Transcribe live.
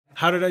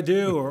how did I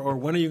do, or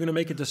when are you going to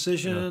make a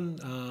decision?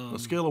 A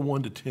scale of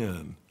 1 to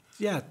 10.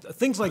 Yeah,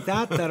 things like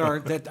that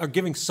are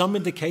giving some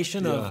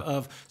indication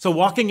of. So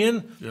walking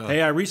in,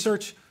 hey, I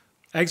research.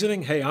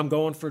 Exiting, hey, I'm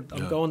going for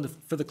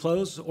the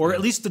close, or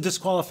at least the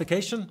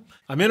disqualification.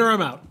 I'm in or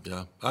I'm out.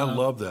 Yeah, I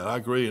love that. I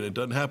agree, and it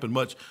doesn't happen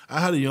much. I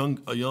had a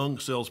young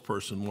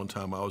salesperson one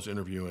time I was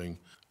interviewing.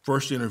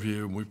 First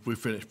interview, and we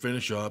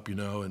finish up,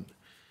 and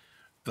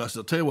I said,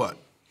 I'll tell you what,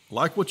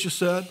 like what you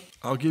said,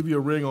 I'll give you a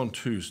ring on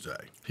Tuesday.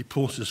 He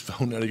pulls his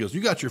phone out. He goes, you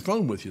got your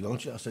phone with you,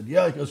 don't you? I said,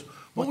 yeah. He goes,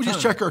 why don't we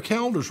just check our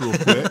calendars real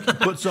quick and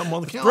put something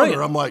on the calendar?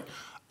 Brilliant. I'm like,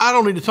 I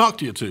don't need to talk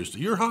to you Tuesday.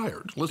 You're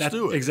hired. Let's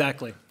do it.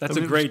 Exactly. That is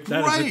a great.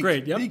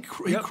 He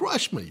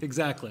crushed me.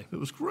 Exactly. It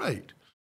was great.